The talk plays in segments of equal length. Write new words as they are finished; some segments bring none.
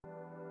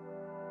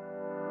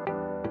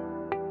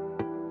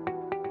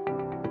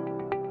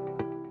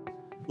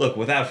look,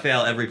 without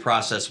fail, every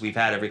process we've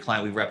had, every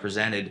client we've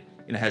represented,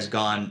 has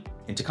gone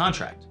into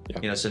contract,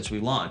 since we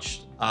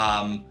launched.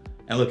 And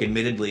look,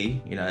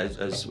 admittedly,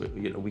 as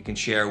we can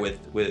share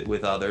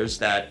with others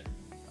that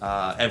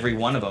every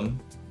one of them,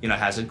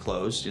 hasn't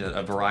closed.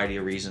 A variety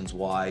of reasons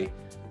why,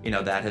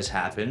 that has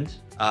happened.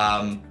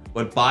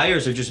 But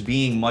buyers are just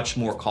being much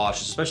more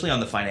cautious, especially on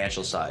the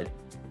financial side,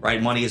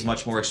 right? Money is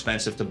much more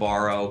expensive to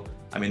borrow.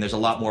 I mean, there's a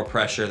lot more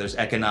pressure. There's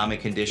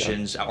economic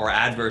conditions or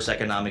adverse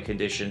economic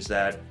conditions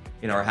that,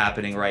 are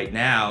happening right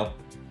now.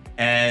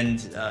 And,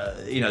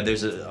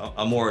 there's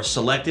a more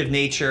selective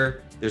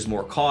nature. There's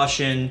more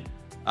caution.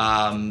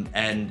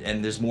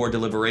 And there's more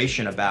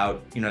deliberation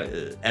about,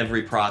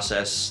 every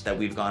process that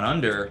we've gone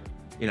under,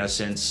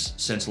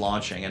 since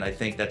launching. And I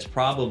think that's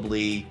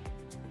probably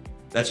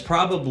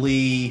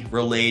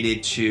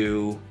related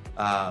to,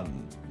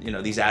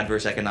 these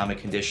adverse economic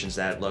conditions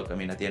that, look, I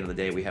mean, at the end of the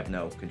day, we have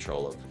no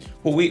control of.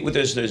 Well,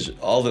 there's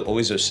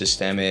always those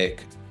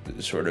systemic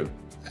sort of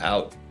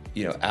out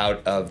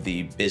of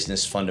the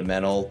business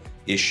fundamental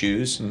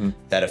issues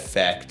that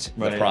affect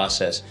the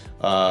process.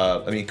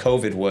 I mean,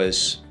 COVID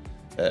was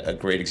a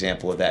great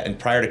example of that. And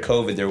prior to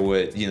COVID,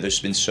 there's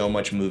been so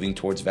much moving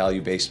towards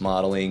value-based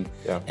modeling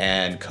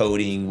and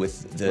coding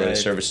with the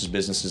services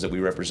businesses that we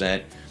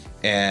represent.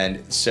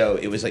 And so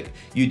it was like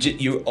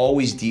you're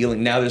always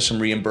dealing. Now there's some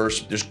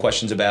there's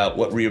questions about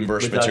what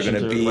reimbursements are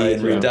going to be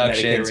and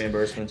reductions.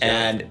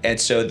 And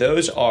so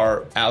those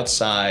are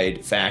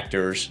outside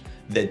factors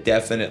that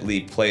definitely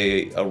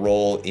play a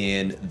role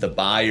in the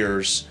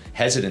buyer's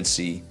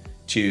hesitancy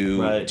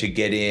to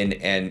get in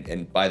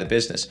and buy the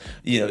business.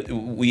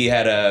 We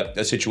had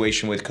a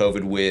situation with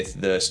COVID with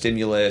the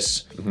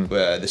stimulus,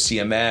 the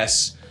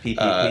CMS,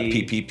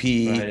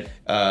 PPP,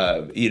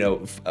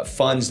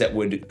 funds that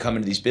would come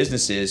into these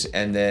businesses,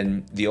 and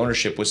then the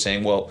ownership was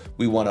saying, well,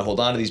 we want to hold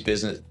on to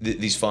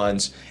these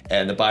funds,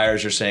 and the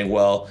buyers are saying,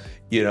 well,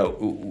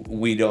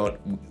 we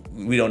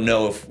don't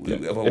know if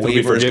a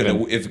waiver is going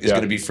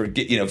to be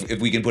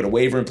if we can put a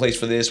waiver in place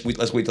for this.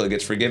 Let's wait till it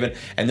gets forgiven.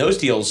 And those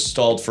deals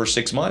stalled for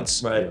 6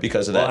 months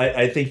because of that. Well,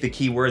 I think the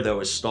key word though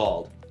is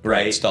stalled.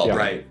 Right, stalled. Yeah.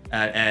 Right,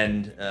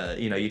 and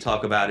you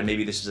talk about, and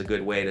maybe this is a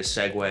good way to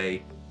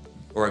segue,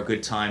 or a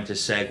good time to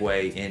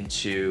segue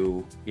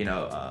into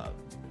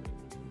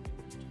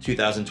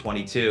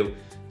 2022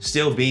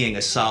 still being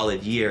a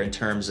solid year in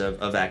terms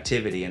of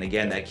activity. And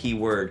again, that key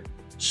word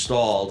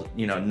stalled,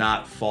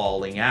 not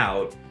falling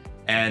out.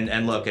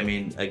 And look, I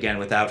mean, again,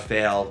 without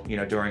fail,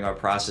 during our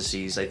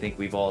processes, I think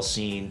we've all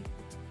seen,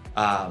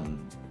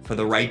 for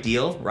the right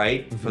deal,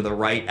 for the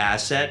right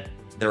asset,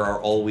 there are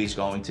always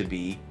going to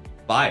be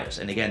buyers.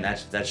 And again,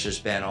 that's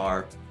just been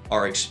our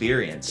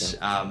experience.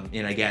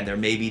 And again, there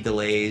may be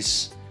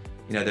delays,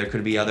 there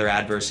could be other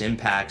adverse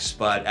impacts,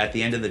 but at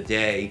the end of the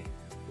day,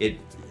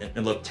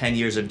 and look, 10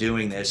 years of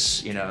doing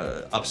this,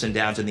 ups and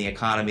downs in the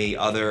economy,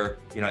 other,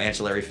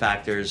 ancillary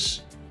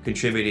factors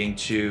contributing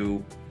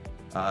to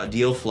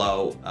deal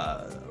flow,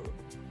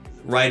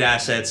 right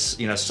assets,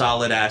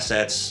 solid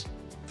assets,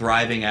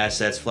 thriving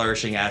assets,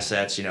 flourishing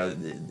assets,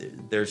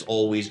 there's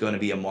always going to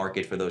be a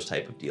market for those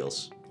type of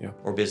deals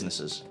or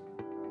businesses.